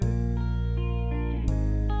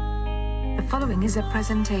following is a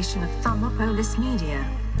presentation of Thermopolis Media.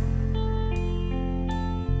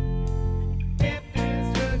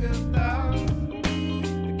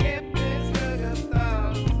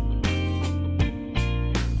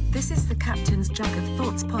 This is the Captain's Jug of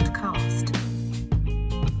Thoughts podcast.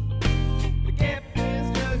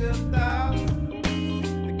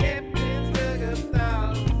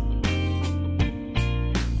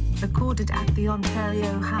 Recorded at the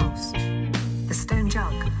Ontario House. The Stone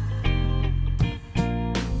Jug.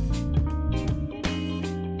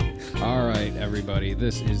 All right, everybody.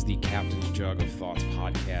 This is the Captain's Jug of Thoughts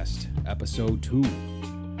podcast, episode 2.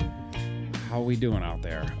 How are we doing out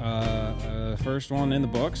there? First one in the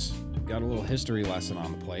books. Got a little history lesson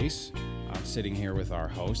on the place. I'm sitting here with our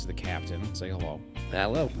host, the Captain. Say hello.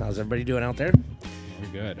 Hello. How's everybody doing out there? We're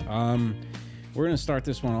good. We're going to start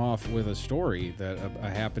this one off with a story that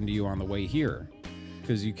happened to you on the way here.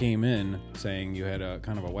 Because you came in saying you had a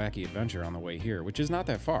kind of a wacky adventure on the way here, which is not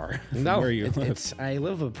that far from where you live. I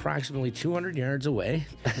live approximately 200 yards away.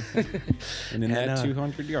 And in that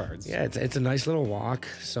 200 yards. Yeah, it's a nice little walk.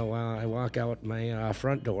 So I walk out my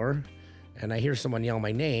front door, and I hear someone yell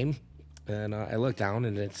my name. And I look down,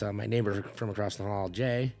 and it's my neighbor from across the hall,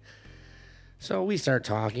 Jay. So we start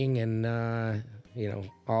talking, and,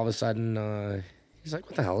 all of a sudden, he's like,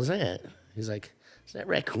 "What the hell is that?" He's like, "Is that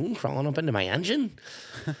raccoon crawling up into my engine?"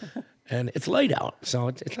 And it's light out, so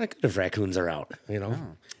it's not good if raccoons are out, Oh.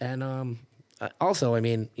 And also,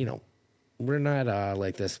 we're not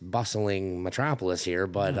like this bustling metropolis here,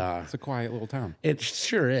 but It's a quiet little town. it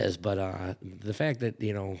sure is. But the fact that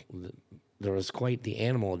there was quite the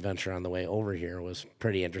animal adventure on the way over here was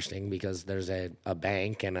pretty interesting because there's a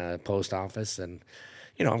bank and a post office, and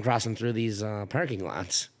I'm crossing through these parking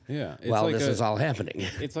lots. Yeah. It's While like this is all happening.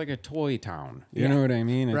 It's like a toy town. You know what I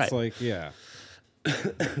mean? It's Right. like, yeah.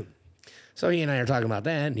 So he and I are talking about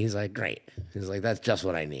that, and he's like, "Great." He's like, "That's just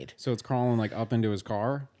what I need." So it's crawling like up into his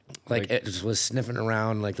car. Like it just was sniffing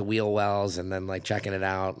around like the wheel wells and then like checking it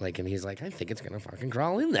out. Like, and he's like, "I think it's gonna fucking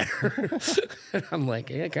crawl in there." And I'm like,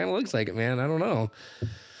 "Yeah, it kind of looks like it, man. I don't know."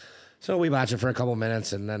 So we watched it for a couple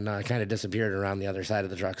minutes and then kind of disappeared around the other side of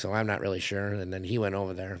the truck. So I'm not really sure. And then he went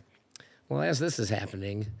over there. Well, as this is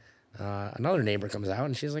happening, another neighbor comes out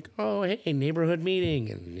and she's like, "Oh, hey, neighborhood meeting."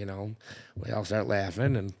 And, we all start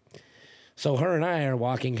laughing. And so her and I are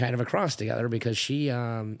walking kind of across together because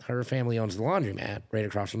her family owns the laundromat right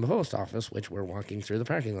across from the post office, which we're walking through the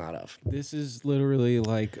parking lot of. This is literally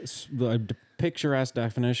like the picturesque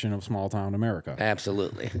definition of small town America.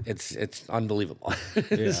 Absolutely. It's unbelievable.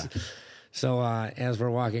 Yeah. So as we're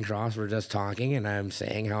walking across, we're just talking, and I'm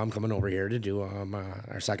saying how I'm coming over here to do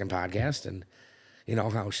our second podcast, and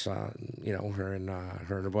how her and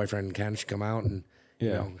her boyfriend Ken should come out and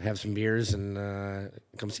have some beers and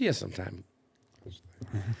come see us sometime.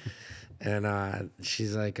 And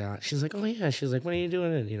she's like, "Oh yeah," she's like, "When are you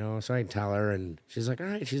doing it?" So I tell her, and she's like, "All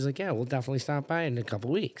right." She's like, "Yeah, we'll definitely stop by in a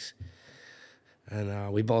couple weeks."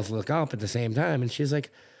 And we both look up at the same time, and she's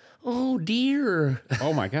like, "Oh, deer."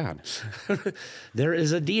 Oh, my God. There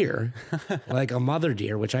is a deer, like a mother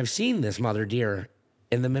deer, which I've seen this mother deer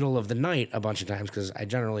in the middle of the night a bunch of times because I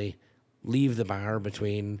generally leave the bar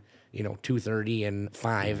between, 2:30 and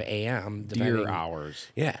 5 a.m. Deer hours.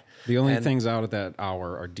 Yeah. The only things out at that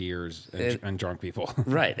hour are deers and drunk people.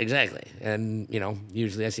 Right, exactly. And,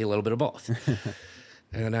 usually I see a little bit of both.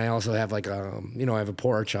 And I also have like, I have a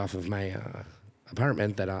porch off of my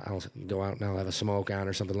apartment that I'll go out and I'll have a smoke on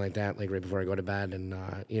or something like that, like right before I go to bed. And,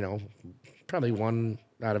 probably one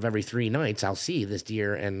out of every 3 nights I'll see this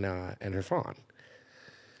deer and her fawn.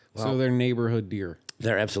 Well, so they're neighborhood deer.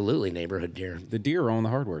 They're absolutely neighborhood deer. The deer own the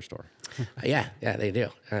hardware store. Yeah, they do.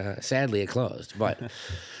 Sadly, it closed, but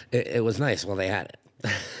it was nice while they had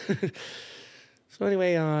it. So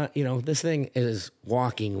anyway, this thing is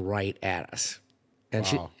walking right at us. And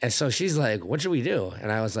Wow. so she's like, "What should we do?"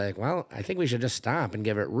 And I was like, "Well, I think we should just stop and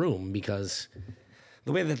give it room because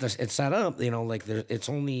the way that it's set up, it's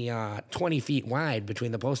only 20 feet wide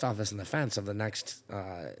between the post office and the fence of the next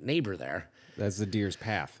neighbor there. That's the deer's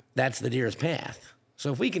path. That's the deer's path.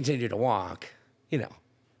 So if we continue to walk,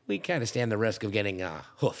 we kind of stand the risk of getting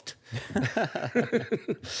hoofed."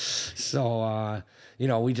 So,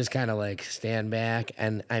 we just kind of like stand back,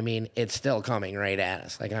 and it's still coming right at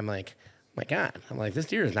us. Like, I'm like, "My God," I'm like, "This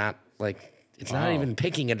deer is not like, it's not even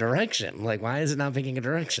picking a direction. Like, why is it not picking a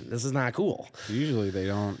direction? This is not cool." Usually they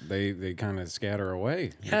don't, they kind of scatter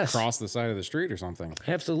away. Yes. Cross the side of the street or something.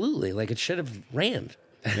 Absolutely. Like, it should have ran.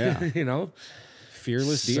 Yeah.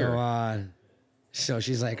 Fearless deer. So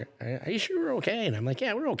she's like, "Are you sure we're okay?" And I'm like,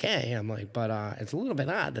 "Yeah, we're okay." I'm like, "But it's a little bit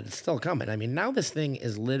odd that it's still coming." Now this thing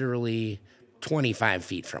is literally 25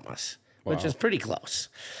 feet from us. which Wow. is pretty close.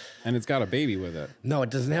 And it's got a baby with it. No, it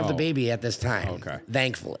doesn't have the Oh. baby at this time. Okay.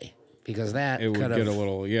 Thankfully, because that It would could get a have,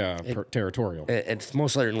 little, territorial. it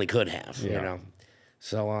most certainly could have, you Yeah. know.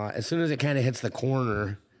 So as soon as it kind of hits the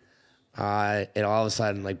corner, it all of a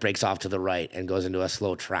sudden like breaks off to the right and goes into a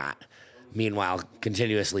slow trot. Meanwhile,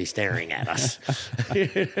 continuously staring at us.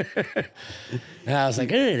 And I was like,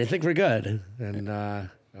 hey, I think we're good. And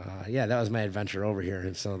yeah, that was my adventure over here.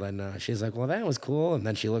 And so then she's like, well, that was cool. And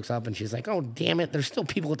then she looks up and she's like, oh, damn it, there's still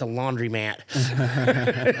people at the laundromat.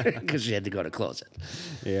 Because she had to go to close it.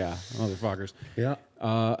 Yeah, motherfuckers. Yeah.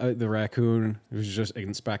 The raccoon was just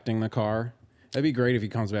inspecting the car. That'd be great if he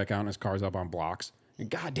comes back out and his car's up on blocks.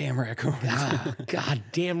 Goddamn raccoons. God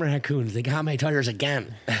damn raccoons. They got my tires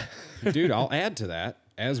again. Dude, I'll add to that.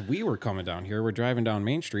 As we were coming down here, we're driving down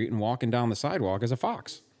Main Street and walking down the sidewalk as a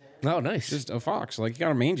fox. Oh, nice. Just a fox. Like, it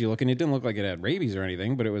got a mangy looking. It didn't look like it had rabies or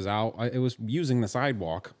anything, but it was out. It was using the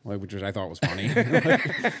sidewalk, which I thought was funny.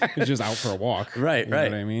 It was just out for a walk. right, You know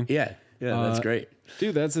what I mean? Yeah. Yeah, that's great.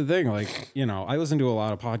 Dude, that's the thing. Like, you know, I listen to a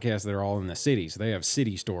lot of podcasts that are all in the cities. They have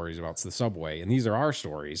city stories about the subway, and these are our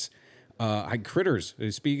stories. Critters.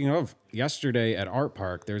 Speaking of, yesterday at Art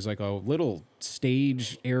Park, there's like a little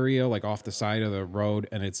stage area like off the side of the road,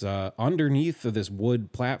 and it's underneath of this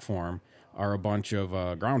wood platform are a bunch of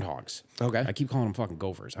groundhogs. Okay. I keep calling them fucking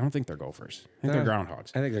gophers. I don't think they're gophers. I think they're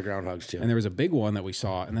groundhogs. I think they're groundhogs too. And there was a big one that we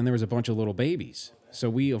saw, and then there was a bunch of little babies. So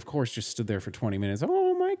we, of course, just stood there for 20 minutes.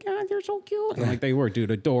 Oh my God, they're so cute. And like they were, dude,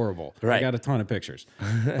 adorable. I Right. got a ton of pictures.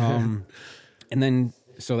 And then,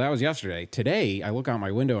 so that was yesterday. Today, I look out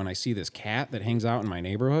my window and I see this cat that hangs out in my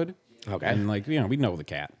neighborhood. Okay. And like, you know, we know the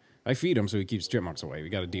cat. I feed him so he keeps chipmunks away. We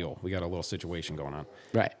got a deal. We got a little situation going on.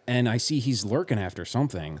 Right. And I see he's lurking after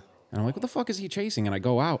something. And I'm like, what the fuck is he chasing? And I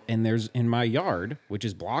go out, and there's in my yard, which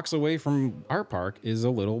is blocks away from Art Park, is a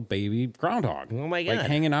little baby groundhog. Oh my Like God.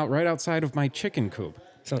 hanging out right outside of my chicken coop.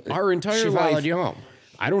 So Our entire she life. followed you home.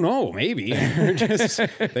 I don't know, maybe. Just,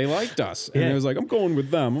 they liked us. And it was like, I'm going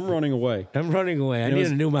with them. I'm running away. I'm running away. I It need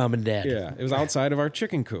was- a new mom and dad. Yeah, it was outside of our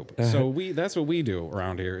chicken coop. So that's what we do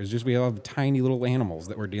around here is just we have tiny little animals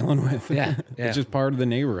that we're dealing with. Yeah, yeah. It's just part of the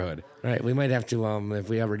neighborhood. Right. We might have to, if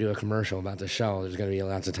we ever do a commercial about the show, there's going to be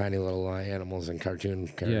lots of tiny little animals and cartoon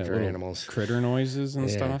character little animals. critter noises and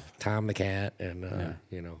Yeah. stuff. Tom the cat and,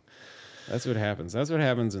 you know. That's what happens. That's what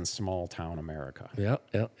happens in small town America. Yep.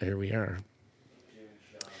 Here we are.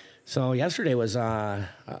 So yesterday was a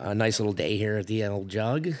nice little day here at the Old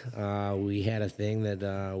Jug. We had a thing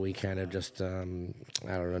that we kind of just, I don't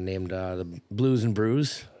know, named the Blues and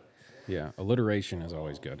Brews. Yeah, alliteration is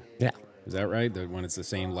always good. Yeah. Is that right? That when it's the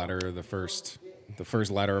same letter, the first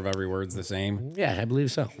letter of every word's the same? Yeah, I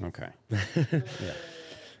believe so. Okay.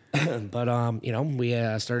 But you know, we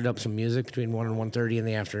started up some music between 1 and 1:30 in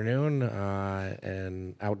the afternoon,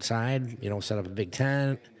 and outside, you know, set up a big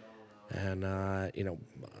tent, and you know,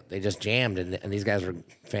 they just jammed, and these guys were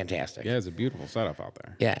fantastic. Yeah, it's a beautiful setup out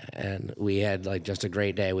there. Yeah, and we had like just a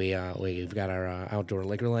great day. We've got our outdoor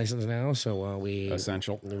liquor license now, so we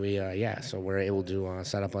Essential. so we're able to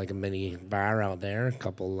set up like a mini bar out there, a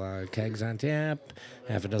couple kegs on tap,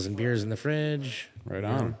 half a dozen beers in the fridge. Right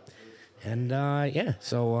on. And yeah,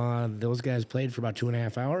 so those guys played for about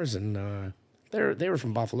 2.5 hours, and they were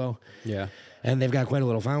from Buffalo, Yeah. and they've got quite a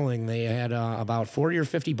little following. They had about 40 or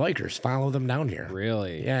 50 bikers follow them down here.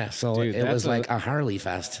 Really? Yeah, so Dude, it was that's like a Harley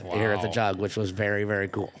fest here at the Wow. Jug, which was very, very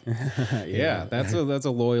cool. Yeah, that's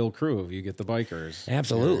a loyal crew if you get the bikers.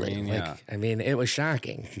 Absolutely. You know what I mean? Yeah. I mean, it was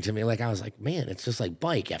shocking to me. Like, I was like, man, it's just like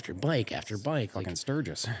bike after bike after bike. Like, Fucking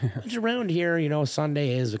Sturgis. it's around here, you know,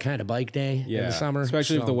 Sunday is a kind of bike day in the summer.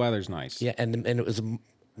 Especially if so- the weather's nice. Yeah, and it was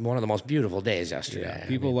one of the most beautiful days yesterday. Yeah, I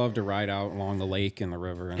people mean, love to ride out along the lake and the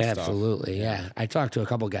river and stuff. absolutely, yeah. I talked to a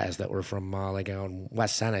couple guys that were from like out in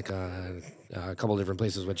West Seneca, a couple different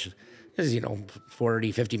places, which is, you know,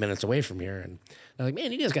 40, 50 minutes away from here. And they're like,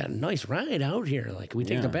 man, you guys got a nice ride out here. Like, we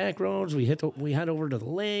take Yeah. the back roads, we head over to the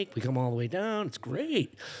lake, we come all the way down. It's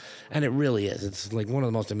great. And it really is. It's like one of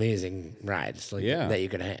the most amazing rides like Yeah. that you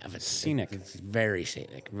could have. It's Scenic. It's very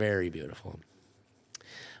scenic, very beautiful.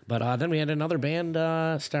 But then we had another band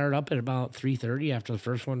start up at about 3:30 after the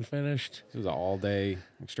first one finished. This was an all-day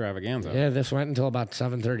extravaganza. Yeah, this went until about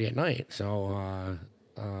 7:30 at night. So,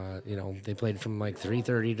 you know, they played from like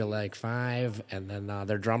 3:30 to like 5, and then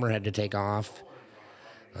their drummer had to take off.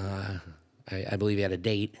 I believe he had a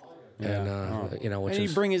date. and you know, which And is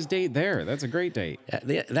he'd bring his date there. That's a great date.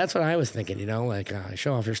 that's what I was thinking. You know, like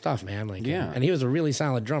show off your stuff, man. Like, Yeah. And he was a really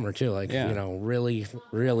solid drummer too. Like, Yeah. you know, really,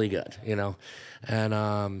 really good. You know,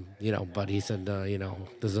 and you know, but he said, you know,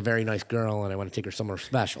 this is a very nice girl, and I want to take her somewhere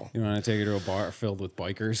special. You want to take her to a bar filled with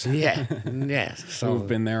bikers Yeah, yeah. So who've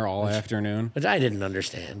been there all afternoon? which I didn't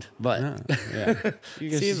understand, but Yeah. You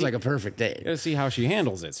gotta seems see- like a perfect date. you gotta see how she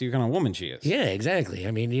handles it. See what kind of woman she is. Yeah, exactly.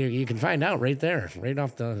 I mean, you can find out right there, right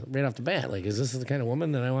off the bat. Like, is this the kind of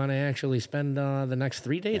woman that I want to actually spend the next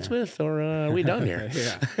 3 dates with, or are we done here?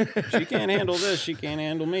 Yeah. She can't handle this. She can't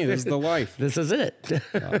handle me. This is the life. This is it.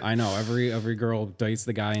 I know. Every girl dates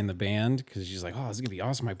the guy in the band because she's like, oh, this is going to be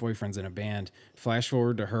awesome. My boyfriend's in a band. Flash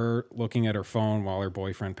forward to her looking at her phone while her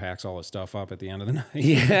boyfriend packs all his stuff up at the end of the night.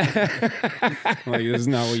 Yeah, Like, this is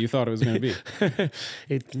not what you thought it was going to be.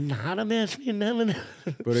 it's not a match made in heaven.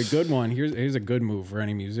 But a good one, here's a good move for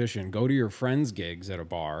any musician. Go to your friends' gigs at a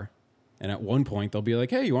bar, and at one point they'll be like,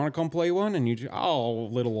 hey, you want to come play one? And oh,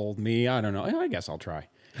 little old me, I don't know. I guess I'll try.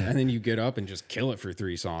 And then you get up and just kill it for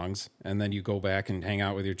 3 songs, and then you go back and hang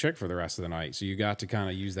out with your chick for the rest of the night. So you got to kind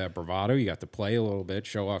of use that bravado. You got to play a little bit,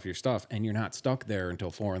 show off your stuff, and you're not stuck there until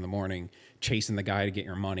 4 a.m. chasing the guy to get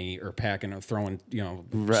your money or packing or throwing,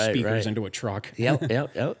 speakers right. into a truck. Yep.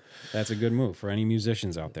 That's a good move for any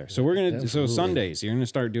musicians out there. So we're gonna so Sundays, you're gonna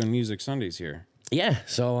start doing music Sundays here. Yeah.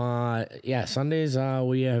 So, Sundays,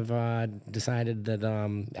 we have decided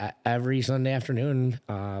that every Sunday afternoon,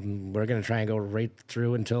 we're going to try and go right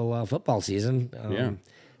through until football season. Yeah.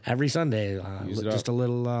 Every Sunday, Use it just up. a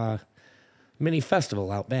little mini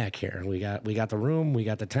festival out back here. We got the room, we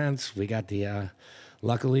got the tents, we got the.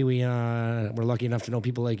 Luckily, we're lucky enough to know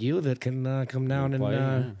people like you that can come down and. Play,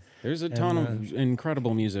 yeah. There's a ton of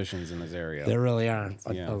incredible musicians in this area. There really are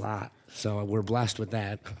Yeah. a lot. So we're blessed with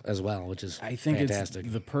that as well, which is I think fantastic.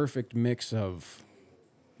 it's the perfect mix of,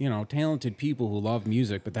 talented people who love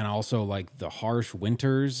music, but then also like the harsh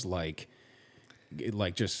winters, like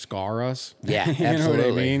just scar us. Yeah, you know what I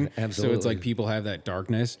absolutely. mean? So Absolutely. it's like people have that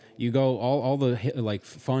darkness. You go all the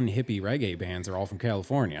fun hippie reggae bands are all from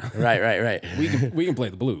California. Right. We can play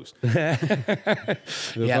the blues. The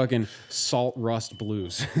Yep. fucking salt rust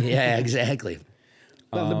blues. Yeah, exactly.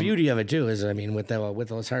 Well, the beauty of it too is, I mean, with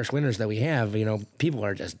those harsh winters that we have, people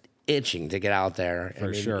are just itching to get out there.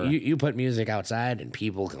 For sure. You put music outside and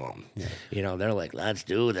people come. Yeah. They're like, let's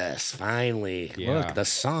do this. Finally. Yeah. Look, the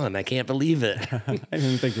sun. I can't believe it. I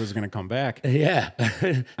didn't think it was going to come back. Yeah.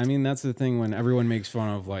 I mean, that's the thing when everyone makes fun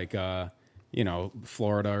of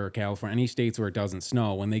Florida or California, any states where it doesn't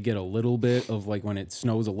snow, when they get a little bit of when it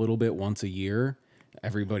snows a little bit once a year,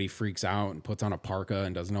 everybody freaks out and puts on a parka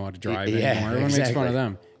and doesn't know how to drive Yeah, anymore. Everyone makes fun exactly. of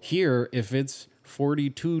them. Here, if it's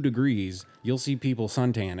 42 degrees, you'll see people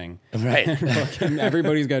suntanning. Right. Fucking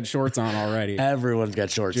everybody's got shorts on already. Everyone's got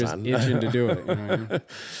shorts Just on. itching to do it. You know what I mean?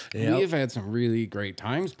 Yep. We've had some really great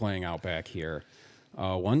times playing out back here.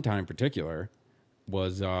 One time in particular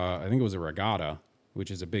was, I think it was a regatta, which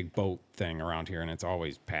is a big boat thing around here, and it's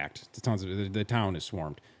always packed. The town is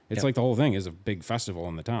swarmed. It's Yep. like the whole thing is a big festival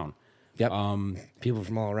in the town. Yep. People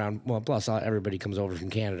from all around. Well, plus everybody comes over from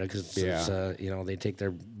Canada because they take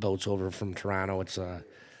their boats over from Toronto. It's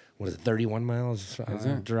 31 miles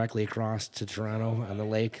directly across to Toronto on the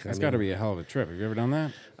lake. That's got to be a hell of a trip. Have you ever done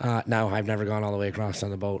that? No, I've never gone all the way across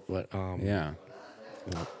on the boat, but Yeah.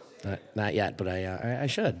 not yet. But I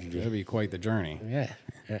should. That'd be quite the journey. Yeah.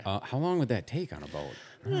 How long would that take on a boat?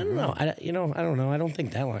 I don't know. I don't know. I don't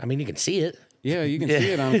think that long. I mean, you can see it. Yeah, you can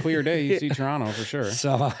see it on a clear day. You see Toronto for sure.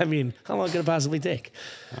 So I mean, how long could it possibly take?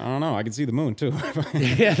 I don't know. I can see the moon too.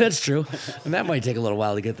 Yeah, that's true. And that might take a little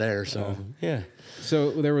while to get there. So yeah.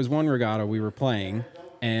 So there was one regatta we were playing,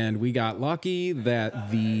 and we got lucky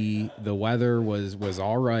that the weather was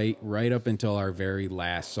all right up until our very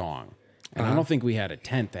last song. And I don't think we had a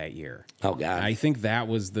tent that year. Oh, God. I think that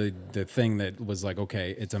was the thing that was like,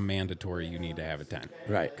 okay, it's a mandatory. You need to have a tent,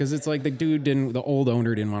 Right. Because it's like the old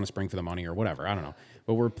owner didn't want to spring for the money or whatever. I don't know.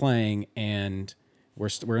 But we're playing and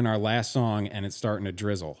we're in our last song and it's starting to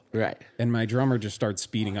drizzle. Right. And my drummer just starts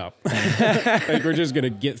speeding up. Like we're just gonna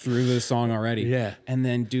get through this song already. Yeah. And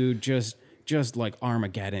then dude just like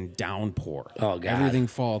Armageddon downpour. Oh, God. Everything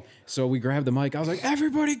fall. So we grabbed the mic. I was like,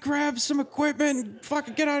 everybody grab some equipment and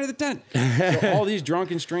fucking get out of the tent. So all these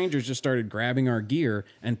drunken strangers just started grabbing our gear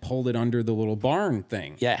and pulled it under the little barn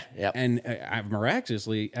thing. Yeah. Yep. And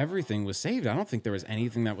miraculously, everything was saved. I don't think there was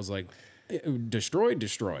anything that was like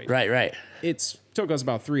destroyed. Right. It's took us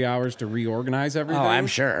about 3 hours to reorganize everything. Oh, I'm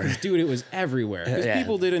sure. 'Cause, dude, it was everywhere. Because Yeah.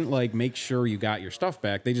 people didn't like make sure you got your stuff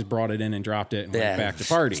back. They just brought it in and dropped it and went back to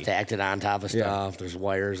party. Stacked it on top of Yeah. stuff. There's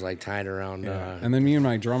wires like tied around. And then me and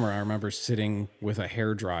my drummer, I remember sitting with a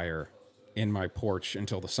hairdryer in my porch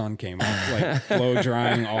until the sun came up, like blow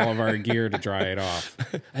drying all of our gear to dry it off.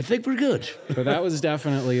 I think we're good. But that was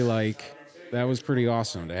definitely like, that was pretty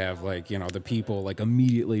awesome to have, like, you know, the people like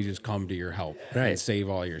immediately just come to your help Right. and save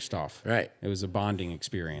all your stuff. Right. It was a bonding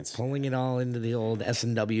experience. Pulling it all into the old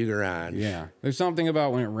S&W garage. Yeah. There's something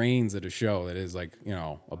about when it rains at a show that is like, you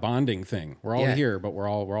know, a bonding thing. We're all Yeah. here, but we're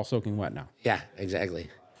all soaking wet now. Yeah, exactly.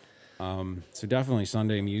 So definitely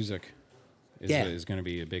Sunday music Yeah. is going to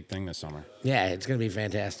be a big thing this summer. Yeah, it's going to be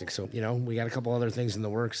fantastic. So, you know, we got a couple other things in the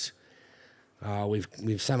works.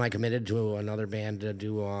 We've semi-committed to another band to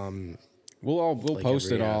do We'll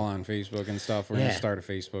post every, it all on Facebook and stuff. We're Yeah. gonna start a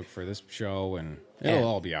Facebook for this show, and it'll Yeah.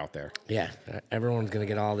 all be out there. Yeah, everyone's going to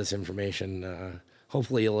get all this information.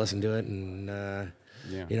 Hopefully you'll listen to it and,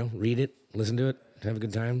 Yeah. you know, read it, listen to it, have a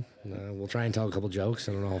good time. We'll try and tell a couple jokes.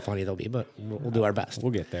 I don't know how funny they'll be, but we'll do our best.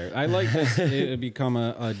 We'll get there. I like this. It become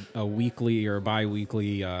a weekly or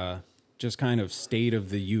bi-weekly, just kind of state of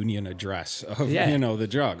the union address of Yeah. you know the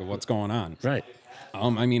jug of what's going on. Right. I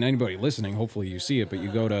mean, anybody listening, hopefully you see it, but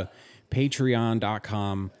you go to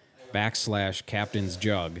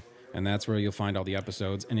patreon.com/captainsjug, and that's where you'll find all the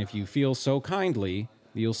episodes. And if you feel so kindly,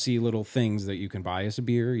 you'll see little things that you can buy us a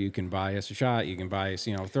beer, you can buy us a shot, you can buy us,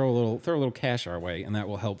 you know, throw a little cash our way, and that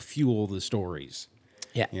will help fuel the stories.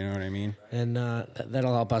 Yeah. You know what I mean? And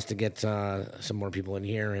that'll help us to get some more people in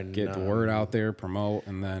here and Get the word out there, promote,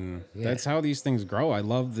 and then that's how these things grow. I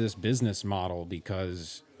love this business model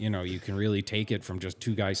because, you know, you can really take it from just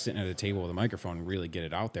two guys sitting at a table with a microphone and really get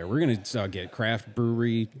it out there. We're going to get craft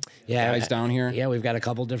brewery guys down here. Yeah, we've got a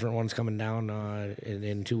couple different ones coming down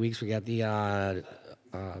in 2 weeks. We got the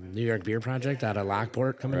New York Beer Project out of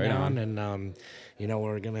Lockport coming Right down, on. and you know,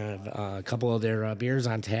 we're gonna have a couple of their beers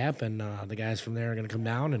on tap, and the guys from there are gonna come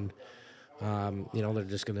down, and you know, they're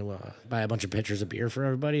just gonna buy a bunch of pitchers of beer for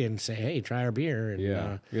everybody and say, hey, try our beer. And,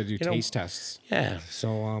 Yeah. We got to do you know, taste tests. Yeah,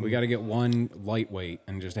 so We got to get one lightweight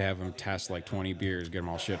and just have them test like 20 beers, get them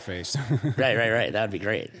all shit faced. right. That'd be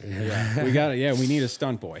great. We got it. Yeah, we need a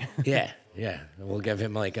stunt boy. Yeah. We'll give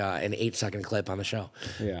him like an 8-second clip on the show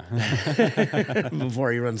Yeah.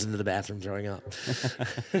 before he runs into the bathroom throwing up.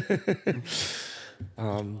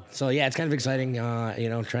 So yeah, it's kind of exciting. You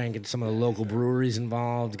know, try and get some of the local breweries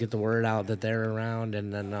involved, get the word out that they're around,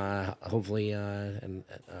 and then hopefully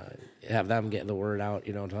have them get the word out,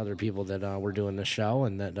 you know, to other people that we're doing this show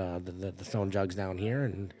and that the Stone Jug's down here,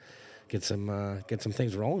 and get some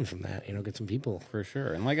things rolling from that. You know, get some people. For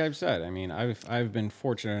sure. And like I've said, I mean, I've been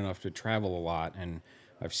fortunate enough to travel a lot, and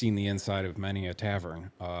I've seen the inside of many a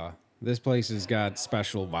tavern. This place has got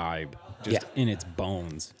special vibe just in its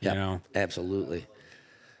bones, you know? Absolutely.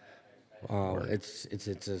 It's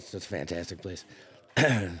a fantastic place.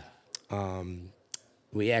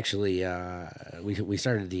 We actually we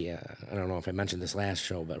started the I don't know if I mentioned this last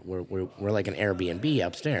show, but we're like an Airbnb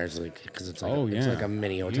upstairs, like, because it's like it's like a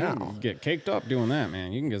mini hotel. You get caked up doing that,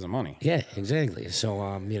 man. You can get some money. Yeah, exactly.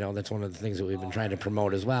 So you know, that's one of the things that we've been trying to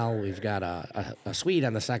promote as well. We've got a suite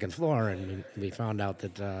on the second floor, and we found out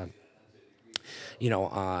that you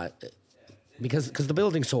know, because the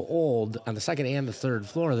building's so old, on the second and the third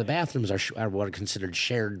floor, the bathrooms are what are considered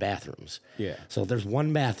shared bathrooms. Yeah. So there's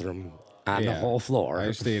one bathroom on the whole floor.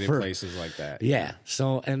 I've stayed in for- places like that. Yeah.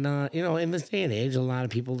 So, and, you know, in this day and age, a lot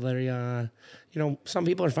of people, they're, you know, some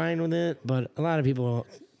people are fine with it, but a lot of people,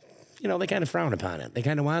 you know, they kind of frown upon it. They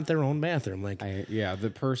kind of want their own bathroom. Like,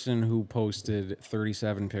 The person who posted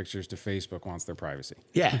 37 pictures to Facebook wants their privacy.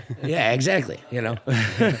 yeah, exactly. You know,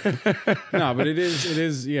 No, but it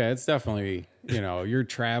is, it's definitely, you know, you're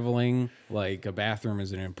traveling, like a bathroom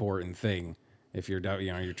is an important thing. If you're,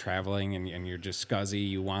 you know, you're traveling and you're just scuzzy,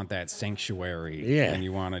 you want that sanctuary. Yeah. And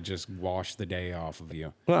you want to just wash the day off of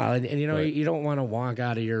you. well, and you know, But- you don't want to walk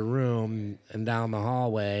out of your room and down the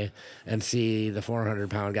hallway and see the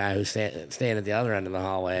 400-pound guy who's staying at the other end of the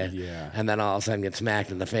hallway. Yeah. And then all of a sudden get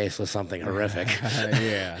smacked in the face with something horrific.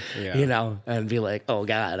 Yeah. You know, and be like, oh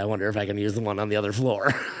God, I wonder if I can use the one on the other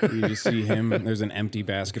floor. You just see him, there's an empty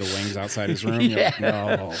basket of wings outside his room. You're like,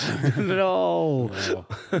 no. No. No.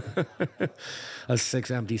 A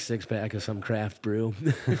empty six-pack of some craft brew.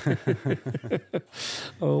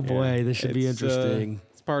 Oh boy, this should be It's, interesting.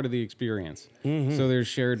 it's part of the experience. So there's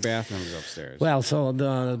shared bathrooms upstairs. Well, so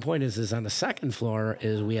the point is on the second floor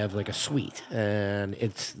is we have like a suite, and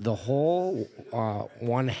it's the whole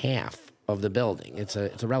one half of the building. It's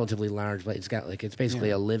a relatively large place. It's got it's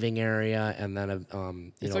basically a living area and then a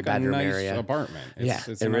It's know like bedroom a nice area. apartment. Yeah,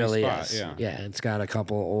 It's it a nice really spot. is. Yeah. Yeah, it's got a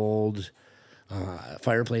couple old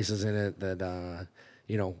fireplaces in it that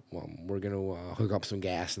we're gonna hook up some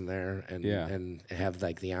gas in there and have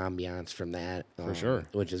like the ambiance from that For sure.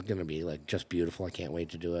 which is gonna be like just beautiful. I can't wait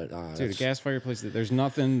to do it. Dude, a gas fireplace, there's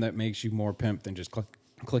nothing that makes you more pimp than just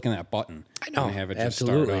clicking that button and have it just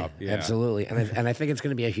absolutely, start up. Yeah. absolutely, and I think it's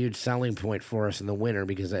going to be a huge selling point for us in the winter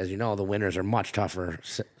because, as you know, the winters are much tougher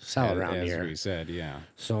sell around As here. we said, yeah.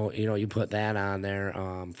 So you put that on there.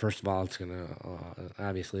 First of all, it's going to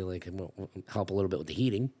obviously help a little bit with the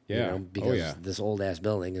heating. Yeah. Because this old ass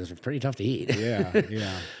building is pretty tough to heat. Yeah,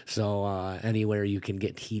 yeah. So anywhere you can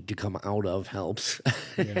get heat to come out of helps.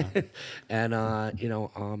 Yeah.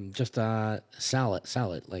 And just sell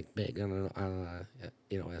it like big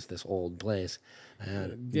as this old place. Yeah,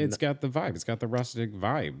 it's got the vibe. It's got the rustic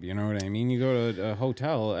vibe. You know what I mean? You go to a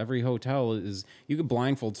hotel. Every hotel is. You could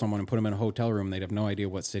blindfold someone and put them in a hotel room. They'd have no idea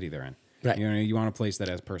what city they're in. Right. You want a place that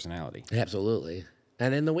has personality. Absolutely.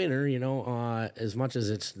 And in the winter, as much as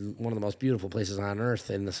it's one of the most beautiful places on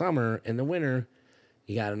earth in the summer, in the winter,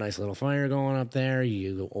 you got a nice little fire going up there.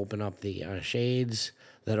 You open up the shades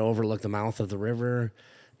that overlook the mouth of the river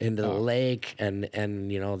into the lake, and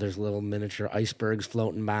there's little miniature icebergs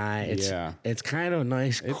floating by. It's kind of a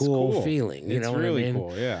nice, cool feeling. You it's know really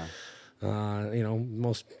what I mean? cool. Yeah.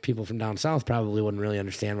 Most people from down south probably wouldn't really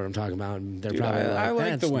understand what I'm talking about. And they're probably I like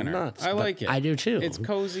 "That's the winter. nuts," I but like it. I do too. It's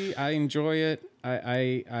cozy. I enjoy it.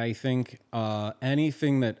 I think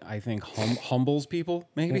anything that I think humbles people,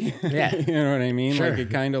 maybe. Yeah. You know what I mean? Sure. Like it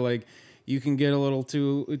kind of like you can get a little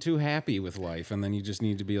too happy with life, and then you just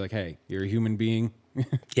need to be like, hey, you're a human being.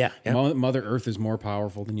 Yeah. Mother Earth is more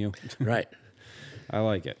powerful than you. Right. I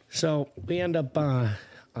like it. So we end up,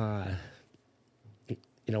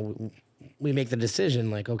 we make the decision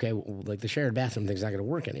like, okay, like the shared bathroom thing's not going to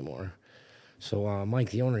work anymore. So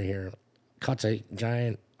Mike, the owner here, cuts a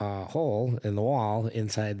giant hole in the wall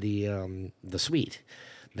inside the suite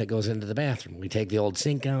that goes into the bathroom. We take the old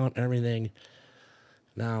sink out, everything.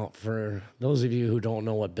 Now, for those of you who don't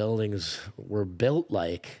know what buildings were built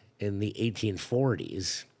like in the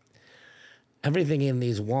 1840s, everything in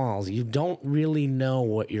these walls, you don't really know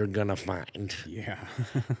what you're going to find. Yeah.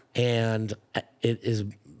 And it is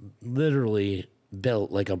literally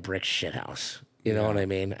built like a brick shithouse. You know what I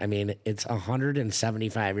mean? I mean, it's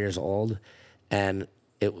 175 years old, and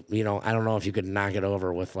it. I don't know if you could knock it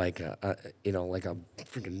over with like a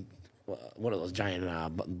freaking what are those giant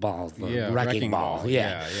balls? The wrecking ball.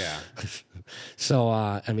 Yeah. So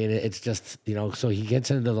I mean, it's just So he gets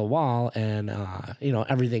into the wall, and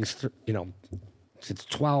everything's it's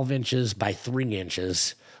 12 inches by 3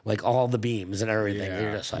 inches. Like all the beams and everything. Yeah,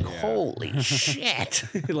 You're just like, holy shit.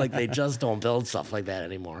 Like they just don't build stuff like that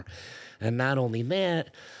anymore. And not only that,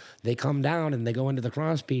 they come down and they go into the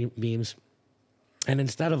cross beams. And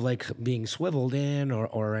instead of like being swiveled in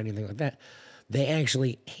or anything like that, they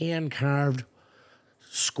actually hand carved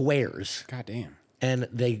squares. God damn. And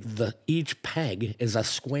each peg is a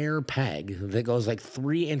square peg that goes like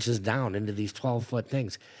 3 inches down into these 12-foot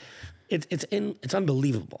things. It's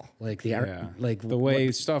unbelievable. Like the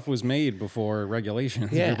way stuff was made before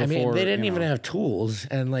regulations. Yeah, before, I mean they didn't even have tools,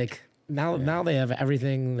 and like now they have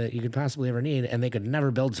everything that you could possibly ever need, and they could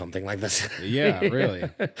never build something like this. Yeah, really.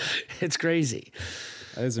 It's crazy.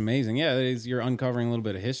 That is amazing. Yeah, you're uncovering a little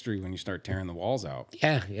bit of history when you start tearing the walls out.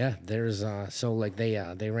 Yeah. There's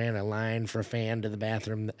they ran a line for a fan to the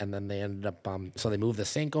bathroom, and then they ended up so they moved the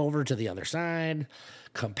sink over to the other side,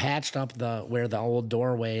 patched up where the old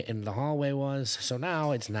doorway in the hallway was. So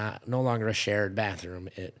now it's no longer a shared bathroom.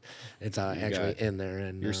 It's actually in there,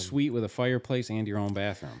 and your suite with a fireplace and your own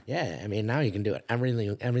bathroom. Yeah, I mean now you can do it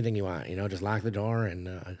everything you want. Just lock the door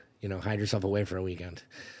and hide yourself away for a weekend.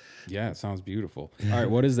 Yeah, it sounds beautiful. All right,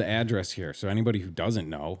 what is the address here? So anybody who doesn't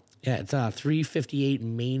know. Yeah, it's 358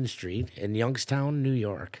 Main Street in Youngstown, New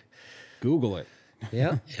York. Google it.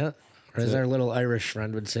 Yeah. Or as our little Irish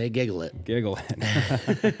friend would say, giggle it. Giggle it.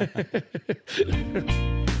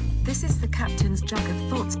 This is the Captain's Jug of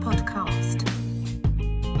Thoughts podcast.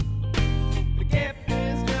 The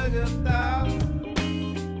Captain's Jug of Thoughts.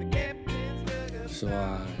 The Captain's Jug of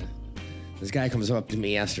So this guy comes up to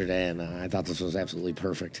me yesterday, and I thought this was absolutely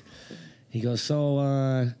perfect. He goes, so,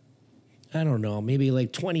 I don't know, maybe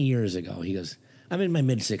like 20 years ago. He goes, I'm in my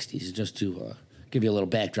mid-60s, just to give you a little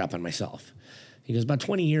backdrop on myself. He goes, about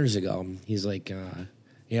 20 years ago, he's like,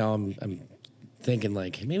 I'm thinking,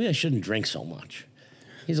 like, maybe I shouldn't drink so much.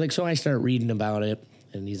 He's like, so I start reading about it,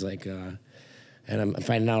 and he's like, And I'm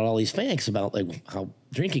finding out all these facts about like how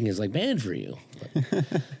drinking is like bad for you.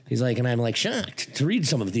 He's like, and I'm like shocked to read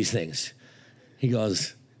some of these things. He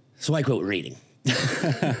goes, so I quote reading.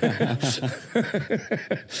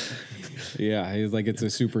 Yeah, he's like, it's a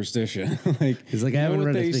superstition. Like, He's like, you I know haven't what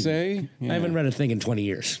read a they thing. say. I haven't read a thing in 20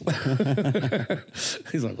 years.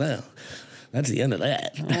 He's like, well, that's the end of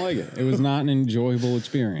that. I like it. It was not an enjoyable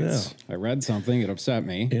experience. I read something, it upset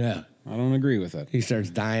me. Yeah. I don't agree with it. He starts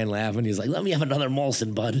dying laughing. He's like, let me have another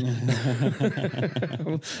Molson, bud.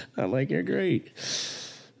 I'm like, you're great.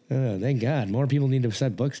 Thank God. More people need to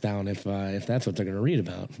set books down if that's what they're going to read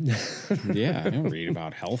about. Yeah, I don't read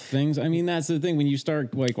about health things. I mean, that's the thing. When you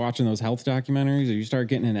start like watching those health documentaries or you start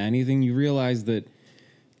getting into anything, you realize that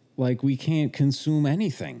like we can't consume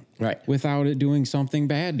anything Right. without it doing something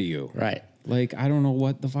bad to you. Right. Like, I don't know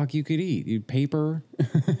what the fuck you could eat. You paper,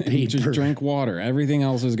 you just Paper. drink water. Everything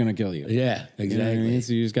else is going to kill you. Yeah, You know exactly. what I mean?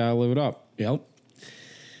 So you just got to live it up. Yep.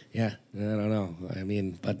 Yeah, I don't know. I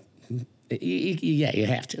mean, but yeah, you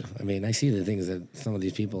have to. I mean, I see the things that some of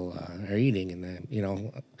these people are eating, and you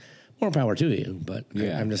know, more power to you. But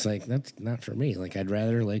Yeah. I'm just like, that's not for me. Like, I'd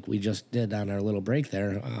rather, like we just did on our little break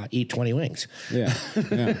there, eat 20 wings. Yeah,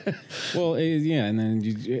 yeah. Well, yeah, and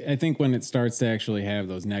then I think when it starts to actually have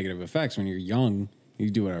those negative effects, when you're young, you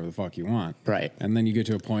do whatever the fuck you want. Right. And then you get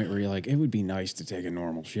to a point where you're like, it would be nice to take a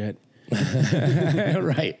normal shit.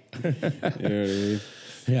 Right. You know what I mean?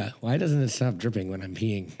 Yeah. Why doesn't it stop dripping when I'm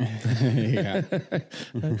peeing? Yeah.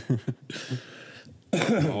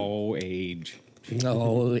 Oh, age.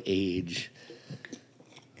 Oh, age.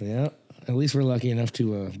 Yeah. At least we're lucky enough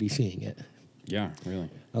to be seeing it. Yeah, really.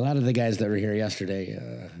 A lot of the guys that were here yesterday,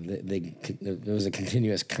 there was a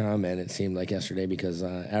continuous comment, it seemed like yesterday, because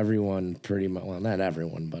everyone pretty much, well, not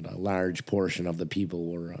everyone, but a large portion of the people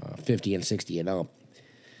were 50 and 60 and up.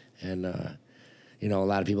 And, you know, a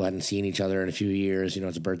lot of people hadn't seen each other in a few years. You know,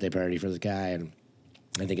 it's a birthday party for this guy, and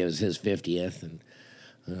I think it was his 50th.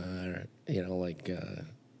 And, you know, like,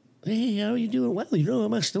 hey, how are you doing? Well, you know,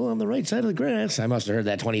 I'm still on the right side of the grass. I must have heard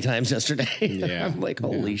that 20 times yesterday. Yeah. I'm like,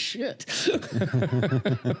 holy shit.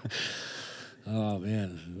 Oh,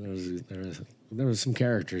 man. There was some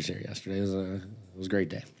characters here yesterday. It was a great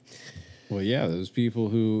day. Well, yeah, those people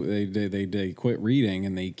who they quit reading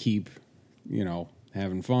and they keep, you know,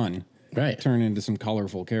 having fun. Right. Turn into some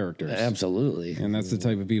colorful characters. Absolutely. And that's the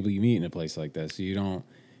type of people you meet in a place like this. You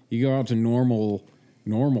go out to normal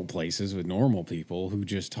places with normal people who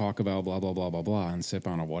just talk about blah blah blah blah blah and sip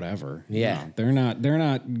on a whatever. Yeah. No, they're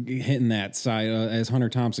not hitting that side, as Hunter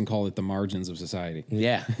Thompson called it, the margins of society.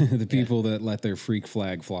 Yeah. The people that let their freak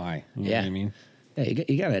flag fly. You know what I mean? Yeah,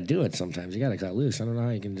 you got to do it sometimes. You got to cut loose. I don't know how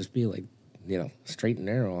you can just be like, you know, straight and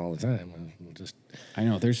narrow all the time. Just I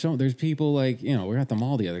know there's people like, you know, we were at the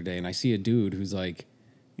mall the other day and I see a dude who's like,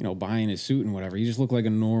 you know, buying his suit and whatever. He just looked like a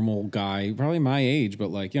normal guy, probably my age, but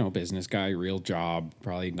like, you know, business guy, real job,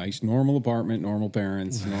 probably nice, normal apartment, normal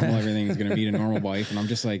parents, normal everything. He's going to meet a normal wife. And I'm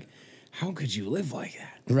just like, how could you live like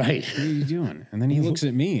that? right. What are you doing? And then he looks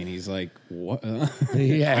at me and he's like, what?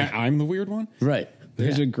 Yeah. I'm the weird one? Right.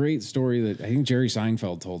 There's a great story that I think Jerry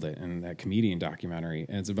Seinfeld told it in that comedian documentary.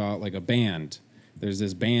 And it's about like a band. There's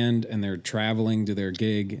this band and they're traveling to their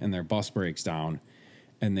gig and their bus breaks down.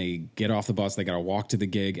 And they get off the bus, they got to walk to the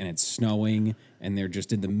gig, and it's snowing, and they're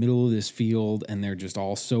just in the middle of this field, and they're just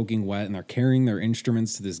all soaking wet, and they're carrying their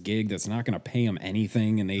instruments to this gig that's not going to pay them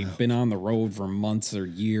anything, and they've been on the road for months or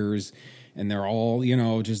years, and they're all, you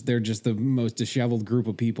know, they're just the most disheveled group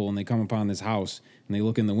of people, and they come upon this house, and they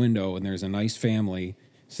look in the window, and there's a nice family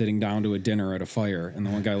sitting down to a dinner at a fire, and the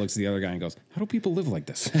one guy looks at the other guy and goes, how do people live like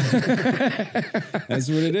this? That's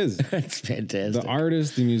what it is. That's fantastic. The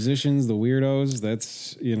artists, the musicians, the weirdos,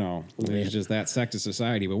 that's, you know, there's just that sect of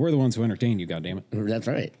society. But we're the ones who entertain you, goddammit. That's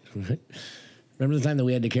right. Remember the time that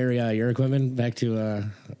we had to carry your equipment back to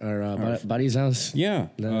our buddy's house? Yeah.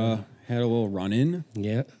 No. Had a little run-in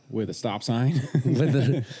Yeah. with a stop sign. With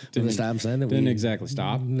the stop sign that Didn't we exactly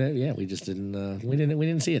stop. Yeah, we just didn't. We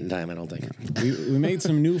didn't see it in time. I don't think. We made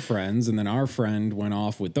some new friends, and then our friend went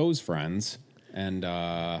off with those friends, and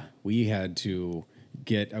we had to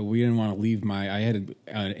we didn't want to leave I had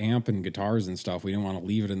an amp and guitars and stuff. We didn't want to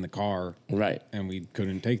leave it in the car. Right. And we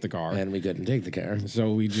couldn't take the car. And we couldn't take the car.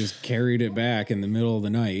 So we just carried it back in the middle of the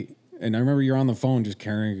night. And I remember you're on the phone just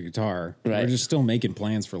carrying a guitar. Right. We're just still making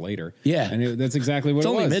plans for later. Yeah. And that's exactly what It's it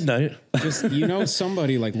was. only midnight. Just, you know,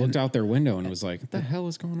 somebody like looked out their window and was like, what the hell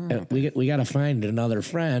is going on? out there?" We got to find another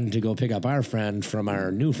friend to go pick up our friend from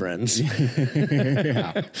our new friends.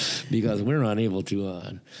 Because we're unable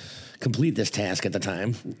to complete this task at the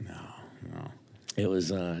time. No. It was,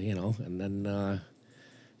 you know, and then,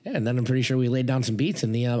 Yeah, and then I'm pretty sure we laid down some beats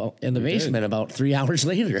in the basement about 3 hours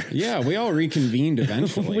later. Yeah, we all reconvened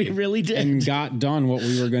eventually. We really did. And got done what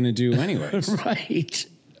we were going to do anyways. Right.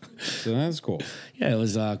 So that's cool. Yeah, it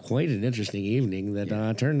was quite an interesting evening that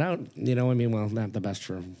turned out, well, not the best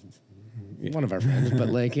for one of our friends,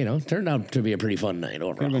 but turned out to be a pretty fun night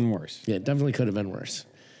overall. Could have been worse. Yeah, it definitely could have been worse.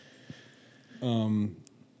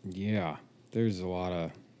 Yeah, there's a lot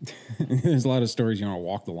of there's a lot of stories you want to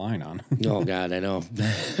walk the line on. Oh God, I know.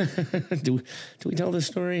 do we tell this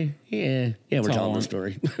story? Yeah, we're telling the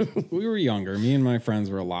story. We were younger. Me and my friends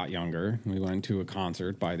were a lot younger. We went to a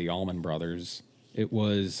concert by the Allman Brothers.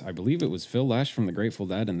 I believe it was Phil Lesh from the Grateful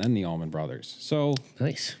Dead and then the Allman Brothers. So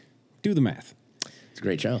Nice. do the math. It's a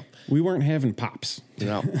great show. We weren't having pops.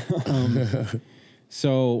 No.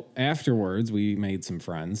 So afterwards, we made some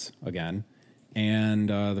friends again, and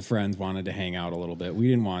the friends wanted to hang out a little bit. We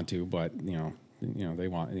didn't want to, but they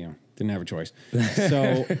didn't have a choice.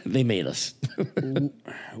 So They made us.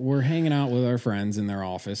 we're hanging out with our friends in their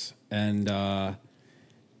office, and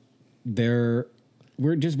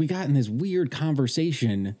we got in this weird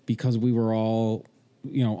conversation because we were all,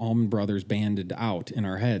 Allman Brothers banded out in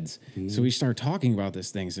our heads. So we start talking about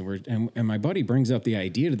this things, and my buddy brings up the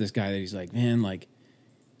idea to this guy that he's like, man, like,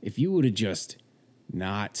 if you would have just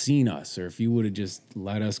not seen us, or if you would have just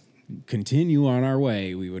let us continue on our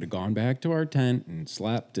way, we would have gone back to our tent and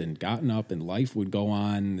slept and gotten up, and life would go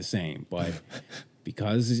on the same. But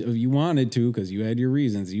because you wanted to, because you had your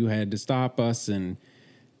reasons, you had to stop us, and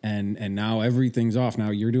now everything's off. Now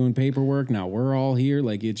you're doing paperwork. Now we're all here.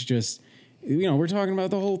 Like, it's just, we're talking about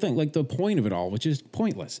the whole thing, like the point of it all, which is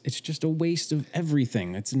pointless. It's just a waste of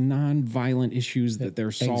everything. It's non-violent issues that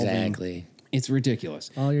they're solving. Exactly. It's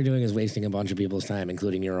ridiculous. All you're doing is wasting a bunch of people's time,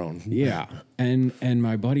 including your own. Yeah. And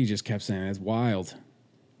my buddy just kept saying, that's wild.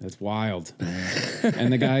 That's wild.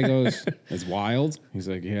 And the guy goes, it's wild? He's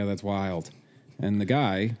like, yeah, that's wild. And the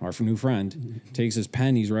guy, our new friend, takes his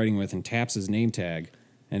pen he's writing with and taps his name tag,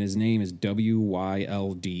 and his name is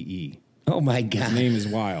WYLDE. Oh my God. His name is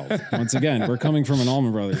Wild. Once again, we're coming from an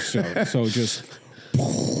Allman Brothers show, so just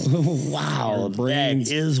wow, our brains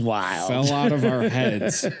that is wild. fell out of our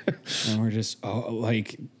heads, and we're just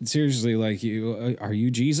seriously, like, are you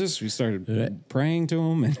Jesus? We started praying to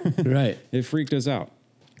him, and Right. it freaked us out.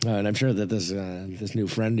 And I'm sure that this new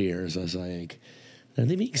friend of yours was like, are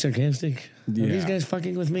they being sarcastic? Yeah. Are these guys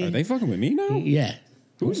fucking with me? Are they fucking with me now? Yeah.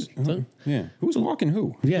 Who's walking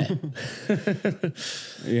who? Yeah.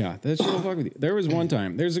 Yeah, that's so fuck with you. There was one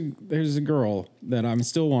time. There's a girl that I'm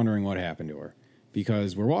still wondering what happened to her,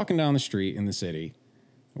 because we're walking down the street in the city.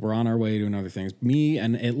 We're on our way to another thing. Me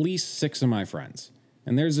and at least 6 of my friends.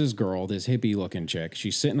 And there's this girl, this hippie looking chick.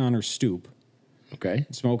 She's sitting on her stoop, Okay.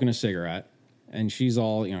 smoking a cigarette. And she's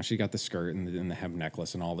all, she got the skirt and the hemp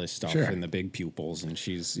necklace and all this stuff, Sure. and the big pupils. And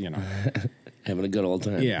she's, Having a good old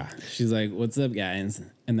time. yeah. She's like, what's up, guys?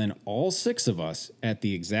 And then all 6 of us at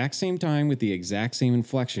the exact same time with the exact same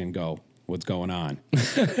inflection go, what's going on?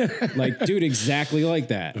 Like, dude, exactly like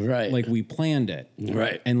that. Right. Like, we planned it.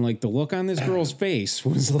 Right. And like the look on this girl's face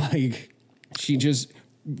was like, she just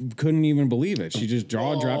couldn't even believe it. She just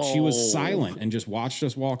jaw dropped. She was silent and just watched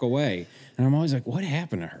us walk away. And I'm always like, what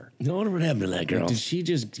happened to her? I wonder what happened to that girl. Did she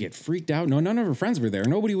just get freaked out? No, none of her friends were there.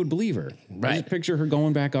 Nobody would believe her. I Right. just picture her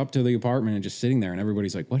going back up to the apartment and just sitting there, and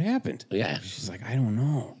everybody's like, what happened? Yeah. She's like, I don't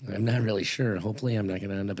know. I'm not really sure. Hopefully, I'm not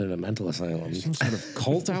going to end up in a mental asylum. Some sort of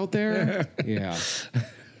cult out there? Yeah.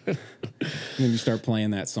 And then you start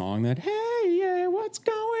playing that song that, hey, yeah, what's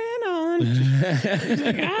going on? She's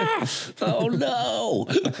like, ah! Oh no!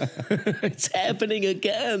 It's happening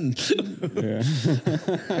again. Yeah.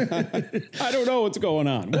 I don't know what's going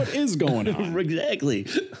on. What is going on? Exactly.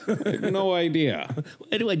 I have no idea.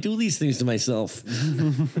 Why do I do these things to myself?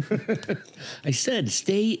 I said,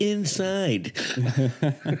 stay inside.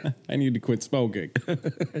 I need to quit smoking.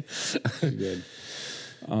 Good.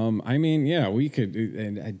 I mean, yeah, we could,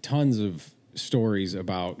 and tons of stories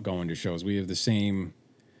about going to shows. We have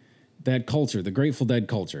that culture, the Grateful Dead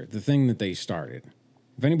culture, the thing that they started.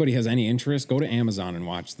 If anybody has any interest, go to Amazon and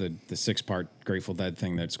watch the 6-part Grateful Dead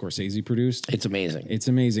thing that Scorsese produced. It's amazing. It's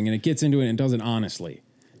amazing, and it gets into it and does it honestly.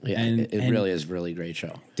 Yeah, and, it really is a really great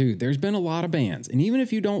show. Dude, there's been a lot of bands, and even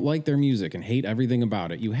if you don't like their music and hate everything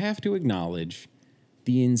about it, you have to acknowledge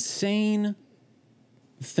the insane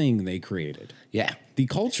thing they created. Yeah. The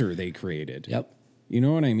culture they created. Yep. You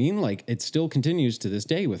know what I mean? Like, it still continues to this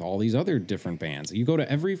day with all these other different bands. You go to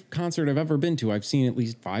every concert I've ever been to, I've seen at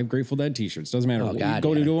least 5 Grateful Dead t-shirts. Doesn't matter. Oh, You God,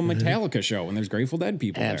 go yeah. to a Metallica show and there's Grateful Dead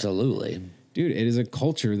people there. Absolutely. Dude, it is a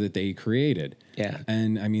culture that they created. Yeah.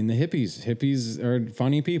 And I mean, the hippies are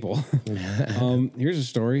funny people. Here's a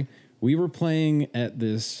story. We were playing at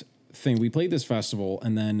this thing. We played this festival,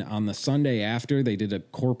 and then on the Sunday after, they did a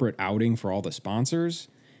corporate outing for all the sponsors,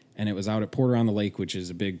 and it was out at Porter on the Lake, which is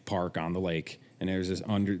a big park on the lake. And there's this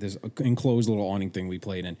enclosed little awning thing we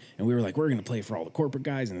played in, and we were like, we're going to play for all the corporate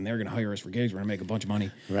guys, and then they're going to hire us for gigs. We're going to make a bunch of money.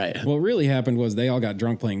 Right. What really happened was they all got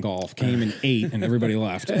drunk playing golf, came and ate, and everybody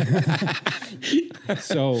left.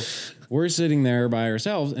 So we're sitting there by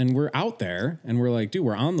ourselves, and we're out there, and we're like, dude,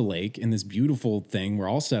 we're on the lake in this beautiful thing. We're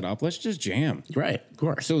all set up. Let's just jam. Right, of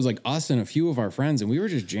course. So it was like us and a few of our friends, and we were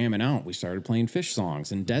just jamming out. We started playing Fish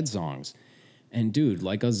songs and Dead songs. And dude,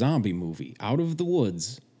 like a zombie movie, out of the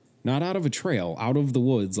woods, not out of a trail, out of the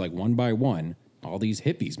woods, like one by one, all these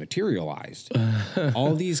hippies materialized.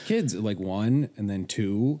 All these kids, like one and then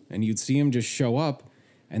two, and you'd see them just show up,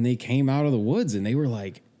 and they came out of the woods, and they were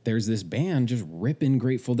like, there's this band just ripping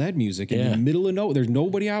Grateful Dead music in the middle of nowhere. There's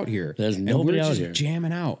nobody out here. There's and nobody we're out just here.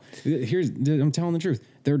 jamming out. I'm telling the truth.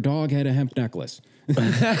 Their dog had a hemp necklace.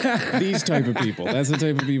 These type of people. That's the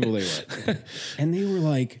type of people they were. And they were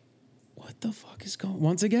like, what the fuck is going on?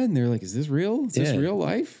 Once again, they're like, is this real? Is this real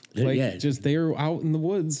life? Like, just they were out in the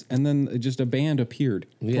woods, and then just a band appeared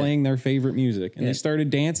playing their favorite music, and they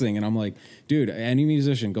started dancing, and I'm like, dude, any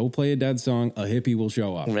musician, go play a Dead song, a hippie will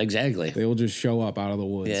show up. Exactly. They will just show up out of the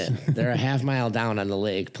woods. Yeah, they're a half mile down on the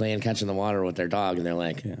lake playing catch in the water with their dog, and they're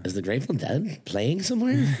like, is the Grateful Dead playing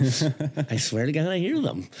somewhere? I swear to God, I hear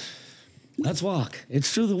them. Let's walk.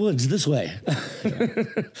 It's through the woods this way.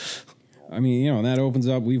 I mean, and that opens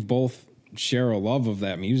up, we've both share a love of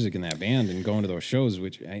that music and that band and going to those shows,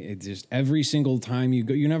 which it just every single time you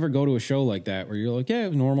go, you never go to a show like that where you're like, yeah, it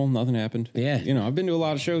was normal, nothing happened. Yeah. I've been to a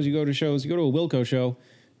lot of shows. You go to a Wilco show,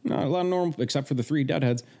 not a lot of normal, except for the three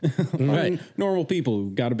deadheads. Right. Normal people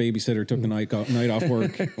who got a babysitter, took the night off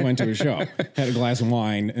work, went to a show, had a glass of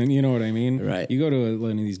wine, and you know what I mean? Right. You go to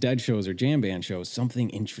one of these Dead shows or jam band shows, something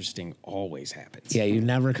interesting always happens. Yeah, you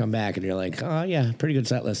never come back and you're like, oh, yeah, pretty good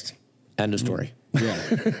set list. End of story. Yeah.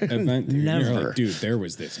 Event, you're Never. like, dude, there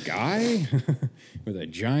was this guy with a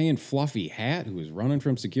giant fluffy hat who was running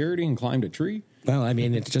from security and climbed a tree. Well, I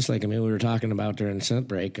mean, it's just like, we were talking about during scent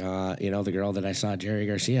break, the girl that I saw, Jerry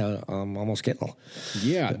Garcia, almost killed.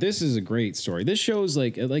 Yeah, this is a great story. This shows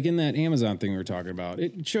like in that Amazon thing we were talking about,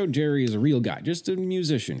 it showed Jerry as a real guy, just a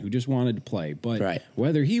musician who just wanted to play. But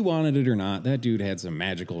whether he wanted it or not, that dude had some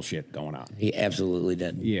magical shit going on. He absolutely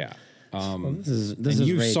did. Yeah. This is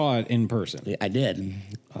you right, saw it in person. I did.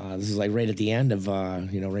 This is like right at the end of,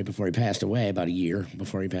 right before he passed away, about a year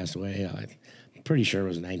before he passed away. I'm pretty sure it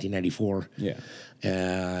was 1994. Yeah.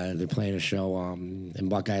 They're playing a show in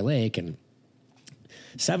Buckeye Lake, and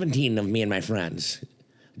 17 of me and my friends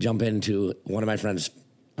jump into one of my friends'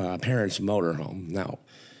 parents' motorhome. Now,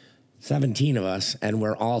 17 of us, and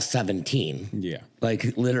we're all 17. Yeah.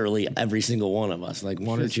 Like literally every single one of us. Like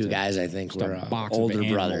one or two guys, I think, were older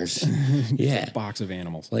brothers. Yeah. A box of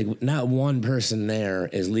animals. Like not one person there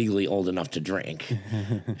is legally old enough to drink.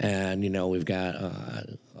 And, we've got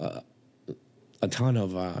a ton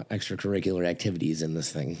of extracurricular activities in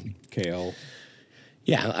this thing. Kale.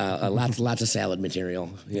 Yeah, lots of salad material,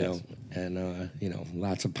 know, and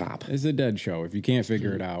lots of pop. It's a Dead show if you can't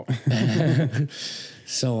figure it out.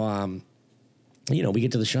 So, we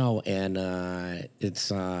get to the show, and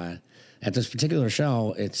it's at this particular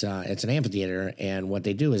show, it's an amphitheater, and what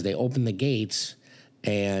they do is they open the gates,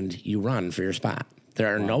 and you run for your spot.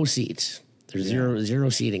 There are no seats. There's zero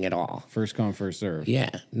seating at all. First come, first serve. Yeah.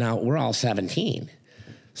 Now we're all 17,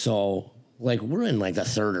 so like we're in like the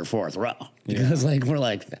third or fourth row because like we're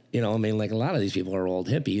like like a lot of these people are old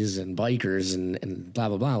hippies and bikers and blah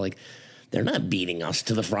blah blah. Like they're not beating us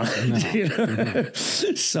to the front. No.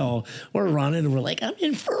 So we're running and we're like, I'm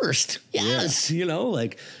in first. Yes. Yeah.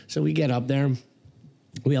 So we get up there.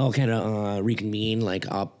 We all kind of reconvene like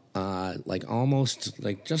up like almost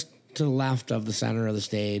like just to the left of the center of the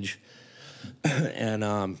stage. And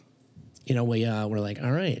we're like,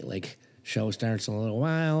 all right, like show starts in a little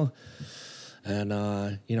while. And,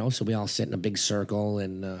 so we all sit in a big circle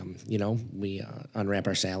and, we unwrap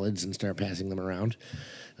our salads and start passing them around.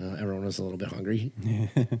 Everyone was a little bit hungry,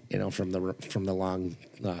 from the long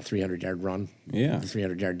 300-yard run. Yeah. The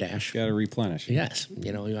 300-yard dash. Got to replenish. Yes.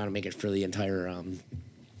 You want to make it for the entire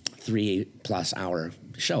 3+ hour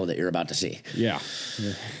show that you're about to see. Yeah.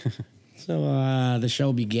 So the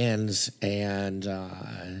show begins and,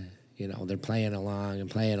 they're playing along,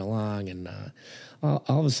 and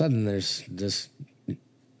all of a sudden there's this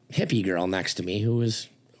hippie girl next to me who is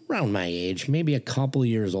around my age, maybe a couple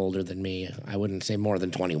years older than me. I wouldn't say more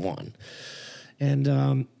than 21.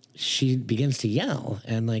 And she begins to yell.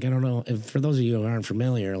 And, like, I don't know, if, for those of you who aren't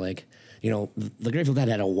familiar, like, the Grateful Dead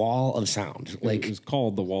had a wall of sound. Like it was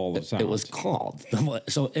called the Wall of Sound. it was called.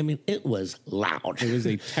 So I mean, it was loud. It was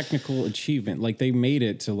a technical achievement. Like they made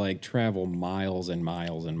it to like travel miles and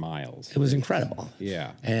miles and miles. It was incredible.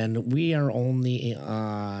 Yeah. And we are only,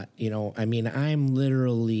 I mean, I'm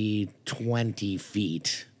literally 20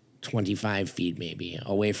 feet, 25 feet maybe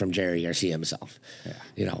away from Jerry Garcia himself.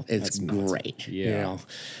 Yeah. It's That's nuts. great. Yeah.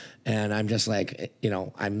 And I'm just like,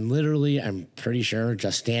 I'm pretty sure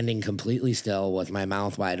just standing completely still with my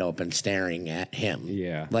mouth wide open staring at him.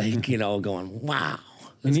 Yeah. Like, going, wow,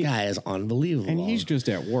 this guy is unbelievable. And he's just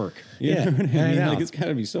at work. You Yeah, know what I I mean? know. Like it's got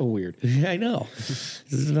to be so weird. Yeah, I know. This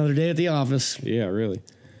is another day at the office. Yeah, really.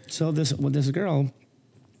 So this girl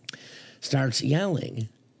starts yelling,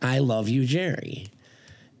 "I love you, Jerry."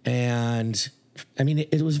 And I mean,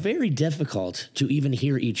 it was very difficult to even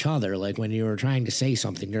hear each other. Like when you were trying to say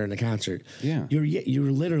something during the concert, Yeah.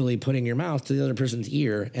 you're literally putting your mouth to the other person's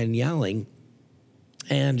ear and yelling,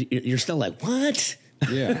 and you're still like, "What?"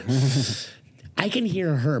 Yeah. I can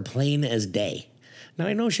hear her plain as day. Now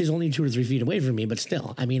I know she's only 2 or 3 feet away from me, but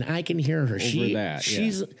still, I mean, I can hear her.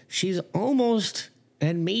 She's almost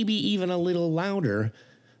and maybe even a little louder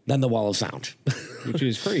than the wall of sound. Which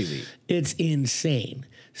is crazy. It's insane.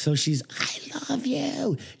 So she's, "I love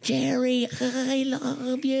you, Jerry. I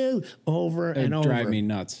love you," over and over. Drive me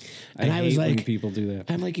nuts. I And I was hate when like- people do that.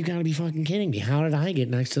 I'm like, you gotta be fucking kidding me. How did I get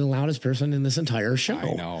next to the loudest person in this entire show?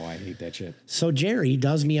 I know. I hate that shit. So Jerry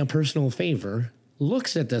does me a personal favor,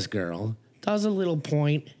 looks at this girl, does a little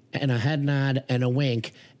point and a head nod and a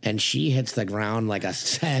wink, and she hits the ground like a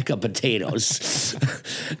sack of potatoes.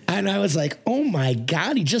 And I was like, oh my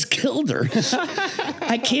God, he just killed her.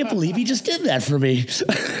 I can't believe he just did that for me.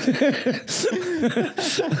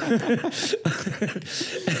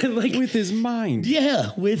 And like, With his mind.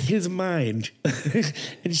 yeah, with his mind.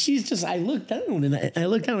 And she's just, I look down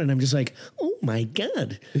and I'm just like, oh my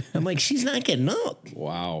God. I'm like, she's not getting up.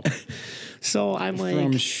 Wow. So I'm like,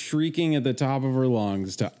 From shrieking at the top of her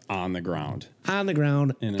lungs to on the ground. on the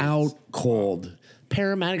ground, And it's- out cold.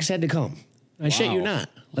 Paramedics had to come. I shit you Wow. not.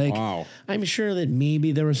 Like, Wow. I'm sure that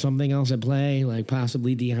maybe there was something else at play, like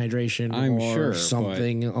possibly dehydration I'm or sure,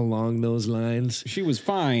 something along those lines, She was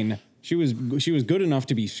fine. She was good enough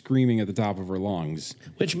to be screaming at the top of her lungs.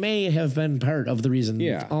 which may have been part of the reason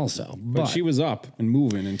Yeah. also. But But she was up and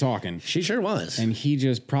moving and talking. she sure was. And he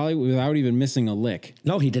just probably without even missing a lick,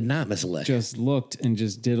 No, he did not miss a lick. just looked and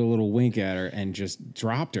just did a little wink at her and just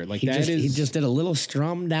dropped her. Like He that he just did a little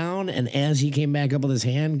strum down, and as he came back up with his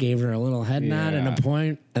hand, gave her a little head nod and Yeah. a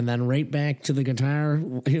point, and then right back to the guitar,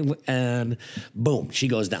 and boom, she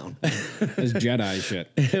goes down. this Jedi shit.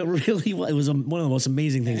 It really was. It was one of the most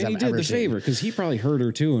amazing things And he I've did ever the seen. favor because he probably heard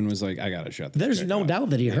her too and was like, I gotta shut this There's chick no up. doubt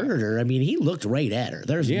that he heard her. I mean, he looked right at her.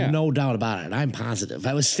 There's Yeah. no doubt about it. I'm positive.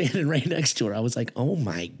 I was standing right next to her. I was like, oh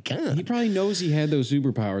my God. He probably knows he had those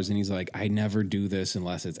superpowers and he's like, I never do this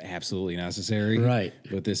unless it's absolutely necessary. Right.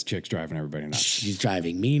 But this chick's driving everybody nuts. She's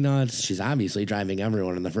driving me nuts. She's obviously driving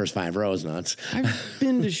everyone in the first 5 rows nuts. I've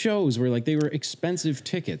been to shows where like they were expensive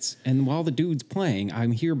tickets, and while the dude's playing,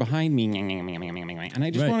 I'm here behind me, and I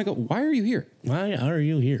just Right. want to go. Why are you here? Why are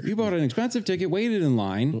you here? You bought an expensive ticket, waited in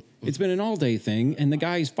line. It's been an all-day thing, and the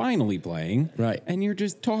guy's finally playing. Right. And you're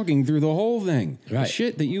just talking through the whole thing. Right.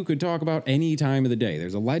 Shit that you could talk about any time of the day.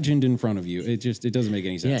 There's a legend in front of you. It doesn't make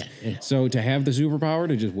any sense. Yeah. So to have the superpower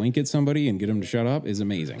to just wink at somebody and get them to shut up is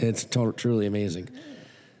amazing. It's truly amazing.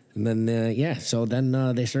 And then, so then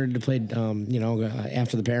they started to play,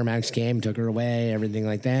 after the paramedics came, took her away, everything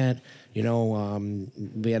like that. We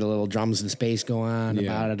had a little drums in space go on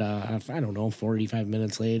Yeah. about, 45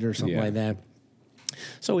 minutes later or something Yeah. like that.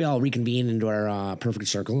 So we all reconvened into our perfect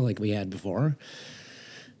circle like we had before.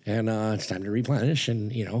 And it's time to replenish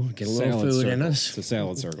and, get a little Salad food circle. in us. It's a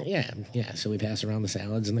salad circle. Yeah. So we pass around the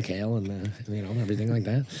salads and the kale and everything like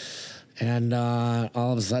that. And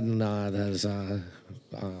all of a sudden, there's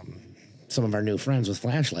some of our new friends with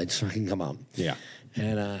flashlights fucking come up. Yeah.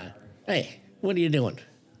 And hey, what are you doing?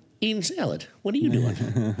 Eating salad. What are you doing?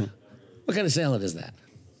 What kind of salad is that?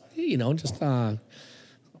 Just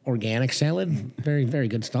organic salad. Very, very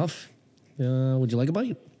good stuff. Would you like a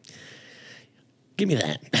bite? Give me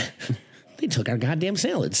that. They took our goddamn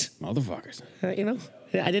salads. Motherfuckers. I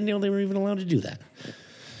didn't know they were even allowed to do that.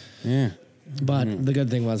 Yeah. But the good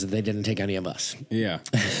thing was that they didn't take any of us. Yeah,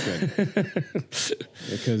 that's good.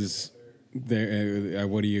 Because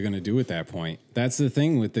what are you going to do at that point? That's the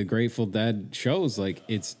thing with the Grateful Dead shows. Like,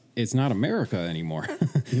 it's it's not America anymore.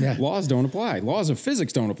 Yeah. Laws don't apply. Laws of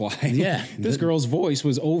physics don't apply. Yeah. This girl's voice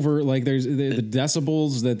was over, like, there's the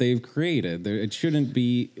decibels that they've created. It shouldn't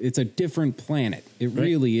be, it's a different planet. It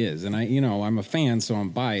really is. And I'm a fan, so I'm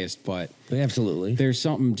biased, but Absolutely. there's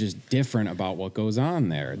something just different about what goes on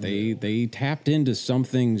there. They tapped into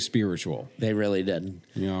something spiritual, They really did.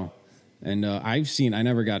 And I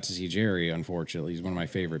never got to see Jerry, unfortunately. He's one of my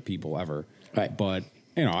favorite people ever. Right. But,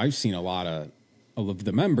 I've seen a lot of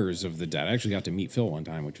the members of the Dead. I actually got to meet Phil one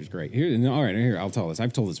time, which was great. Here, I'll tell this.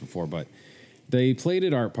 I've told this before, but they played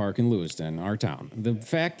at Art Park in Lewiston, our town. The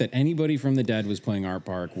fact that anybody from the Dead was playing Art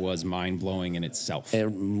Park was mind-blowing in itself. It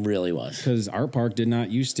really was. Because Art Park did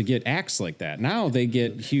not used to get acts like that. Now they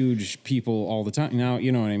get huge people all the time. Now,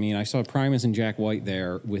 you know what I mean? I saw Primus and Jack White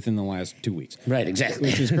there within the last 2 weeks. Right, exactly.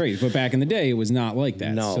 Which is crazy. But back in the day, it was not like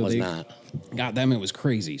that. No, it was not. Got them, it was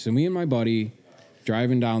crazy. So me and my buddy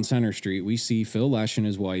driving down Center Street, we see Phil Lesh and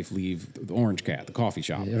his wife leave the Orange Cat, the coffee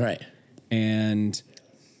shop. Right. And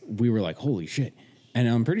we were like, holy shit. And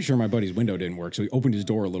I'm pretty sure my buddy's window didn't work, so he opened his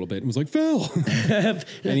door a little bit and was like, Phil.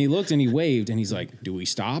 And he looked and he waved and he's like, do we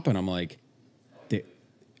stop? And I'm like,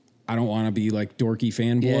 I don't want to be like dorky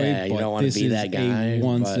fanboy, Yeah, you but don't wanna this be is that guy, a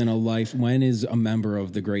once but- in a life. When is a member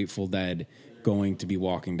of the Grateful Dead going to be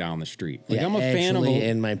walking down the street? Like, Yeah, I'm a fan of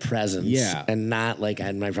in my presence. Yeah. And not like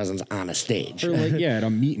in my presence on a stage. or like, at a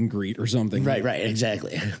meet and greet or something. Right,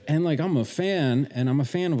 exactly. And like, I'm a fan, and I'm a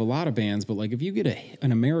fan of a lot of bands, but like, if you get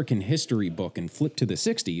an American history book and flip to the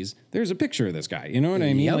 60s, there's a picture of this guy. You know what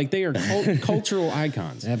I mean? Yep. Like, they are cultural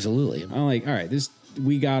icons. Absolutely. I'm like, all right,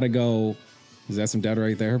 we gotta go. Is that some Dead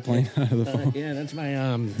right there playing out of the phone? Yeah, that's my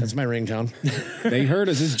ringtone. They heard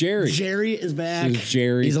us. It's Jerry. Jerry is back. This is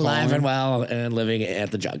Jerry He's alive calling. and well and living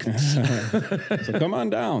at the Jug. So come on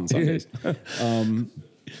down Sundays.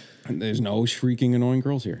 There's no shrieking annoying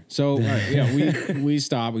girls here. So we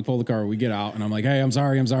stop, we pull the car, we get out, and I'm like, hey, I'm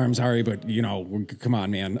sorry, but come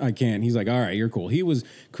on, man, I can't. He's like, all right, you're cool. He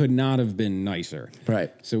could not have been nicer.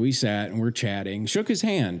 Right. So we sat and we're chatting, shook his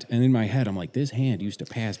hand, and in my head, I'm like, this hand used to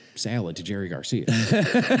pass salad to Jerry Garcia.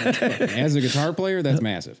 As a guitar player, that's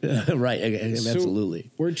massive. Right. So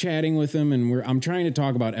Absolutely. we're chatting with him, and I'm trying to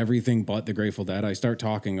talk about everything but the Grateful Dead. I start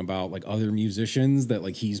talking about like other musicians that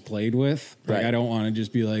like he's played with. Like, Right. I don't want to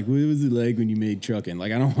just be like, what was it like when you made Chuckin'?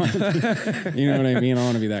 Like, I don't want to be, you know what I mean? I don't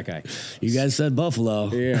want to be that guy. You guys said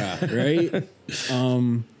Buffalo. Yeah, right?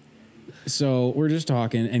 So we're just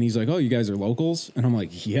talking, and he's like, oh, you guys are locals? And I'm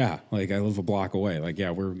like, yeah. Like, I live a block away. Like,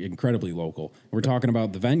 yeah, we're incredibly local. We're talking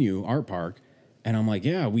about the venue, Art Park, and I'm like,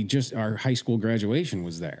 yeah, our high school graduation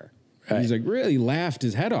was there. Right. He's like, really laughed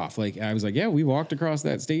his head off. Like, I was like, yeah, we walked across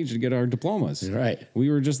that stage to get our diplomas. Right.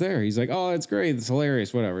 We were just there. He's like, oh, that's great. It's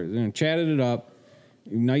hilarious. Whatever. And chatted it up.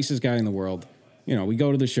 Nicest guy in the world. We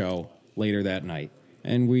go to the show later that night,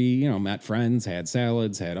 and we, met friends, had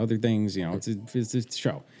salads, had other things. It's a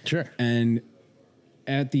show. Sure. And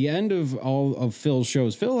at the end of all of Phil's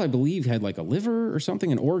shows, Phil, I believe, had like a liver or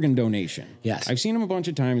something, an organ donation. Yes. I've seen him a bunch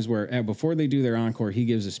of times where before they do their encore, he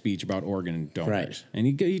gives a speech about organ donors. Right. And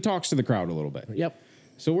he talks to the crowd a little bit. Yep.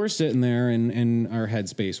 So we're sitting there in our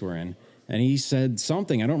headspace we're in, and he said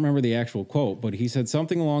something, I don't remember the actual quote, but he said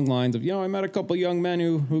something along the lines of, I met a couple young men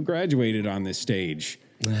who graduated on this stage.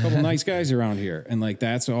 A couple nice guys around here. And like,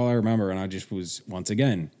 that's all I remember. And I just was, once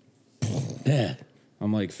again, Yeah.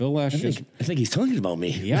 I'm like, Phil Lesh just... I think he's talking about me.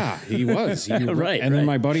 Yeah, he was. Right, And then right.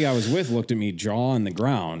 my buddy I was with looked at me, jaw on the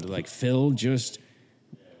ground. Like, Phil just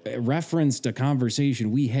referenced a conversation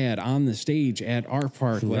we had on the stage at Art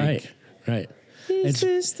Park. Like, Right. Is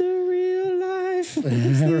this the real life?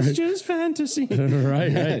 Is this just fantasy?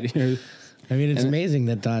 Right. I mean, it's amazing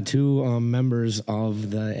that two members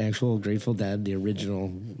of the actual Grateful Dead, the original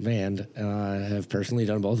band, have personally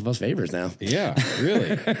done both of us favors now. Yeah,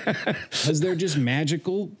 really. Because they're just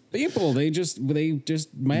magical people. They just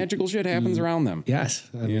magical shit happens around them. Yes.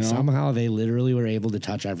 I mean, You know? somehow they literally were able to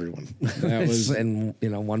touch everyone. That was- in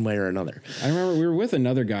one way or another. I remember we were with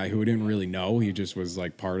another guy who didn't really know. He just was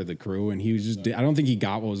like part of the crew, and he was just, I don't think he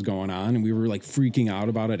got what was going on, and we were like freaking out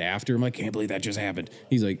about it after. I'm like, can't believe that just happened.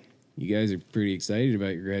 He's like, you guys are pretty excited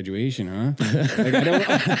about your graduation, huh? Like,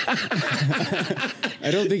 I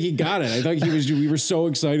don't think he got it. I thought we were so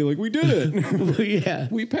excited, like, we did it. Yeah.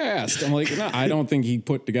 We passed. I'm like, no, I don't think he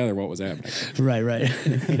put together what was happening. Right.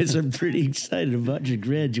 Guys are pretty excited about your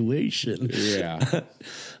graduation. Yeah.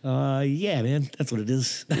 Yeah, man. That's what it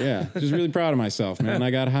is. Yeah. Just really proud of myself, man.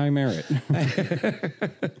 I got high merit.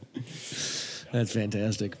 That's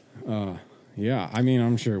fantastic. Yeah, I mean,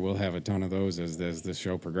 I'm sure we'll have a ton of those as this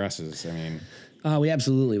show progresses. I mean, We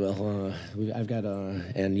absolutely will. I've got,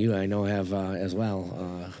 and you, I know, have as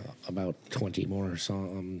well, about 20 more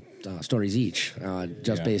stories each,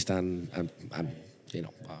 just based on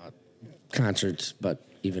concerts, but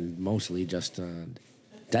even mostly just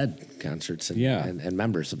Dead concerts and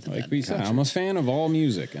members of the like Dead we said, concerts. I'm a fan of all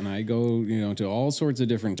music, and I go, to all sorts of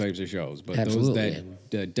different types of shows. But Absolutely.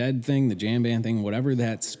 the Dead thing, the jam band thing, whatever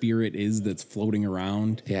that spirit is that's floating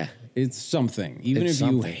around, Yeah. it's something. Even It's if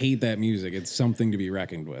something. you hate that music, it's something to be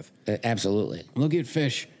reckoned with. Absolutely. Look at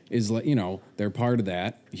Fish is like, they're part of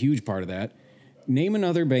that, a huge part of that. Name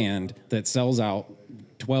another band that sells out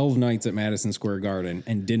 12 nights at Madison Square Garden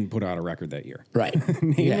and didn't put out a record that year. Right.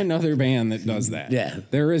 Name another band that does that. Yeah.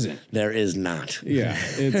 There isn't. There is not. Yeah,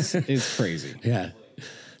 it's crazy. Yeah.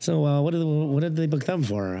 So what did they book them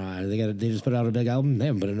for? They just put out a big album. They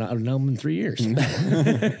haven't put out an album in 3 years.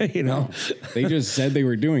 They just said they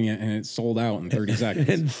were doing it and it sold out in 30 seconds.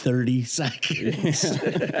 In 30 seconds.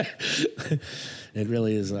 It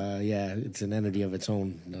really is. It's an entity of its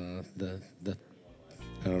own.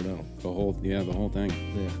 I don't know. The whole thing.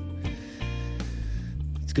 Yeah.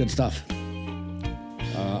 It's good stuff.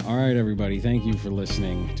 All right, everybody. Thank you for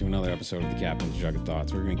listening to another episode of the Captain's Jug of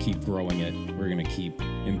Thoughts. We're going to keep growing it. We're going to keep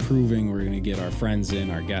improving. We're going to get our friends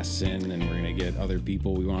in, our guests in, and we're going to get other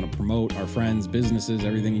people. We want to promote our friends, businesses,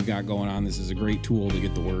 everything you got going on. This is a great tool to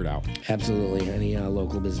get the word out. Absolutely. Any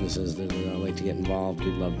local businesses that would like to get involved,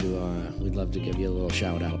 we'd love to give you a little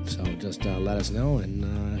shout out. So just let us know,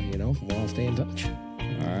 and we'll all stay in touch.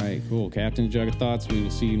 All right, cool. Captain's Jug of Thoughts. We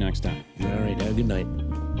will see you next time. All right. Have a good night.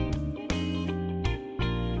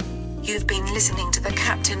 You've been listening to the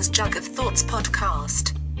Captain's Jug of Thoughts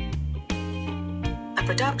podcast, a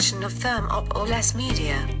production of Firm Up or Less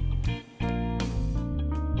Media.